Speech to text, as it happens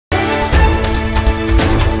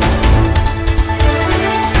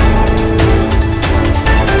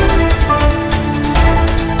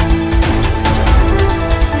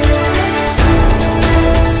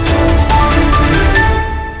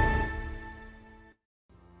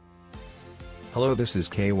Hello, this is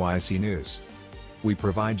KYC News. We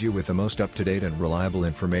provide you with the most up-to-date and reliable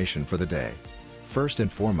information for the day. First and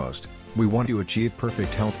foremost, we want to achieve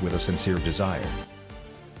perfect health with a sincere desire.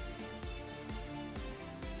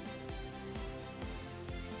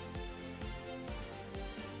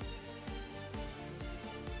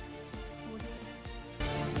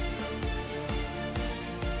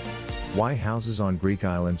 Why houses on Greek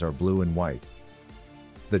islands are blue and white.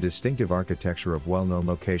 The distinctive architecture of well-known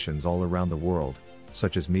locations all around the world,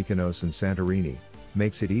 such as Mykonos and Santorini,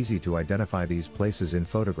 makes it easy to identify these places in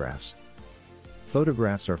photographs.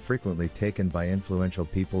 Photographs are frequently taken by influential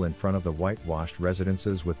people in front of the whitewashed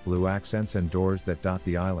residences with blue accents and doors that dot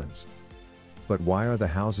the islands. But why are the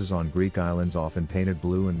houses on Greek islands often painted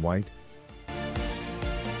blue and white?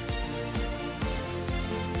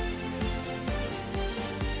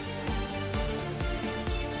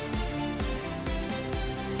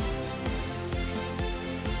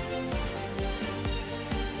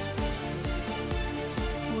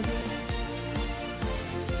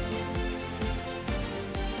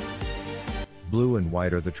 Blue and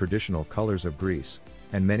white are the traditional colors of Greece,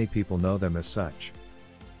 and many people know them as such.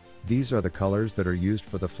 These are the colors that are used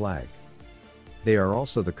for the flag. They are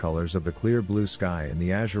also the colors of the clear blue sky and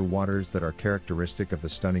the azure waters that are characteristic of the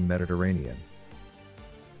stunning Mediterranean.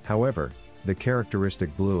 However, the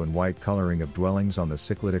characteristic blue and white coloring of dwellings on the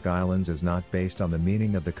Cycladic Islands is not based on the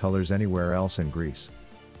meaning of the colors anywhere else in Greece.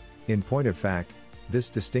 In point of fact, this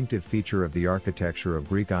distinctive feature of the architecture of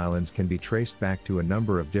Greek islands can be traced back to a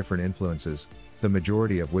number of different influences, the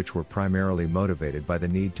majority of which were primarily motivated by the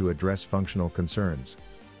need to address functional concerns.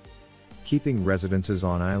 Keeping residences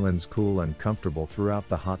on islands cool and comfortable throughout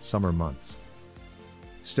the hot summer months.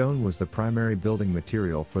 Stone was the primary building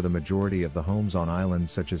material for the majority of the homes on islands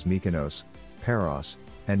such as Mykonos, Paros,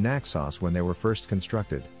 and Naxos when they were first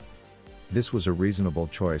constructed. This was a reasonable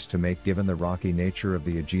choice to make given the rocky nature of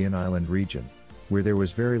the Aegean island region, where there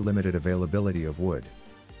was very limited availability of wood.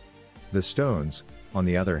 The stones, on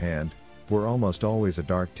the other hand, were almost always a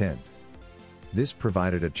dark tint. This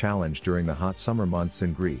provided a challenge during the hot summer months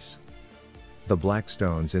in Greece. The black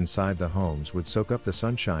stones inside the homes would soak up the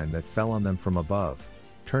sunshine that fell on them from above,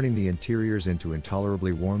 turning the interiors into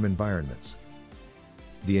intolerably warm environments.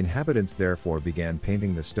 The inhabitants therefore began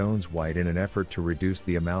painting the stones white in an effort to reduce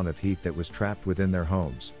the amount of heat that was trapped within their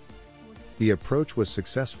homes. The approach was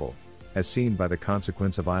successful, as seen by the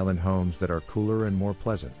consequence of island homes that are cooler and more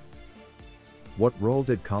pleasant. What role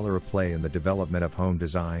did cholera play in the development of home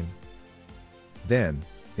design? Then,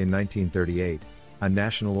 in 1938, a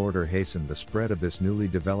national order hastened the spread of this newly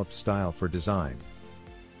developed style for design.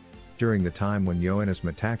 During the time when Ioannis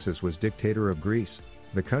Metaxas was dictator of Greece,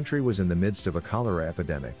 the country was in the midst of a cholera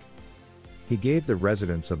epidemic. He gave the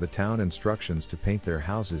residents of the town instructions to paint their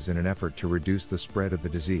houses in an effort to reduce the spread of the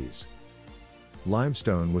disease.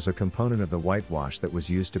 Limestone was a component of the whitewash that was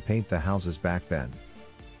used to paint the houses back then.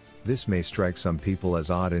 This may strike some people as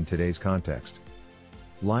odd in today's context.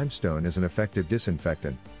 Limestone is an effective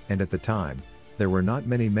disinfectant, and at the time, there were not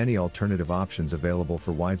many alternative options available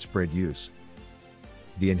for widespread use.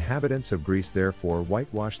 The inhabitants of Greece therefore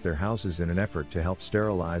whitewashed their houses in an effort to help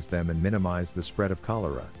sterilize them and minimize the spread of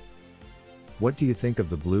cholera. What do you think of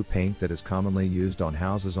the blue paint that is commonly used on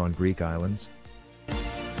houses on Greek islands?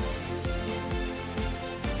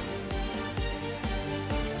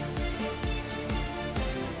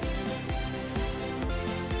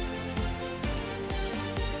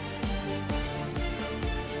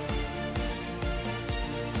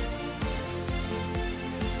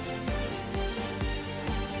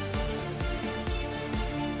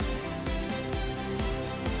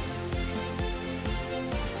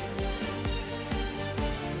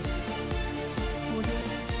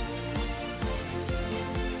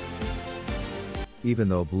 Even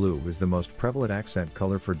though blue is the most prevalent accent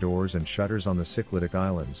color for doors and shutters on the Cycladic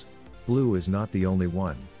Islands, blue is not the only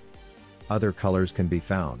one. Other colors can be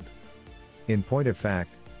found. In point of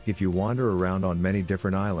fact, if you wander around on many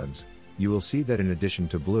different islands, you will see that in addition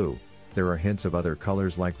to blue, there are hints of other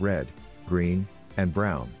colors like red, green, and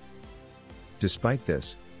brown. Despite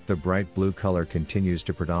this, the bright blue color continues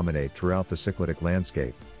to predominate throughout the Cycladic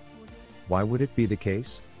landscape. Why would it be the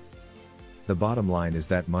case? The bottom line is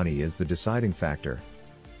that money is the deciding factor.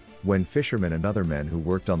 When fishermen and other men who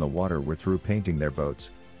worked on the water were through painting their boats,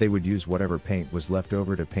 they would use whatever paint was left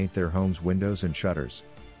over to paint their homes' windows and shutters.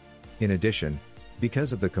 In addition,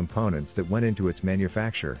 because of the components that went into its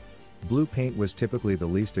manufacture, blue paint was typically the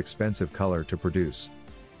least expensive color to produce.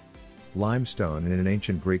 Limestone and an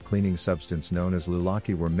ancient Greek cleaning substance known as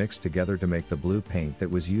loulaki were mixed together to make the blue paint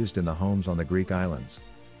that was used in the homes on the Greek islands.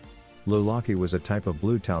 Loulaki was a type of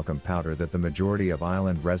blue talcum powder that the majority of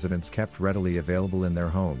island residents kept readily available in their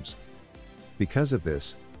homes. Because of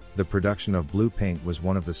this, the production of blue paint was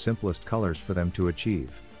one of the simplest colors for them to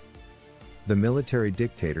achieve. The military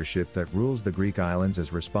dictatorship that rules the Greek islands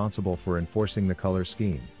is responsible for enforcing the color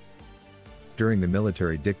scheme. During the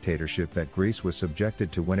military dictatorship that Greece was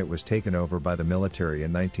subjected to when it was taken over by the military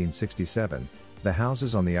in 1967, the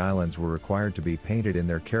houses on the islands were required to be painted in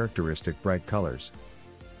their characteristic bright colors.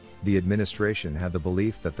 The administration had the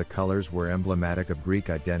belief that the colors were emblematic of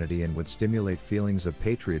Greek identity and would stimulate feelings of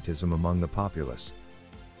patriotism among the populace.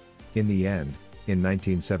 In the end, in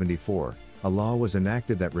 1974, a law was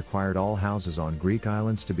enacted that required all houses on Greek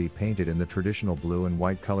islands to be painted in the traditional blue and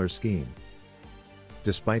white color scheme.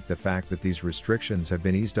 Despite the fact that these restrictions have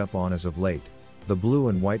been eased up on as of late, the blue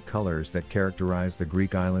and white colors that characterize the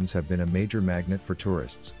Greek islands have been a major magnet for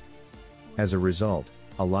tourists. As a result,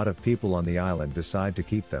 a lot of people on the island decide to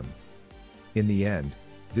keep them. In the end,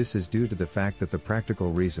 this is due to the fact that the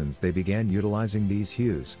practical reasons they began utilizing these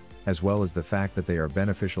hues, as well as the fact that they are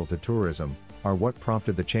beneficial to tourism, are what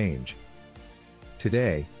prompted the change.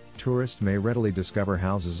 Today, tourists may readily discover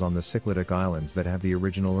houses on the Cycladic Islands that have the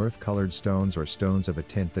original earth-colored stones or stones of a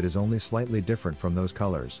tint that is only slightly different from those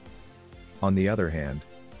colors. On the other hand,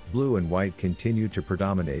 blue and white continue to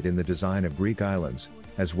predominate in the design of Greek islands,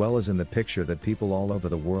 as well as in the picture that people all over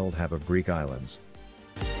the world have of Greek islands.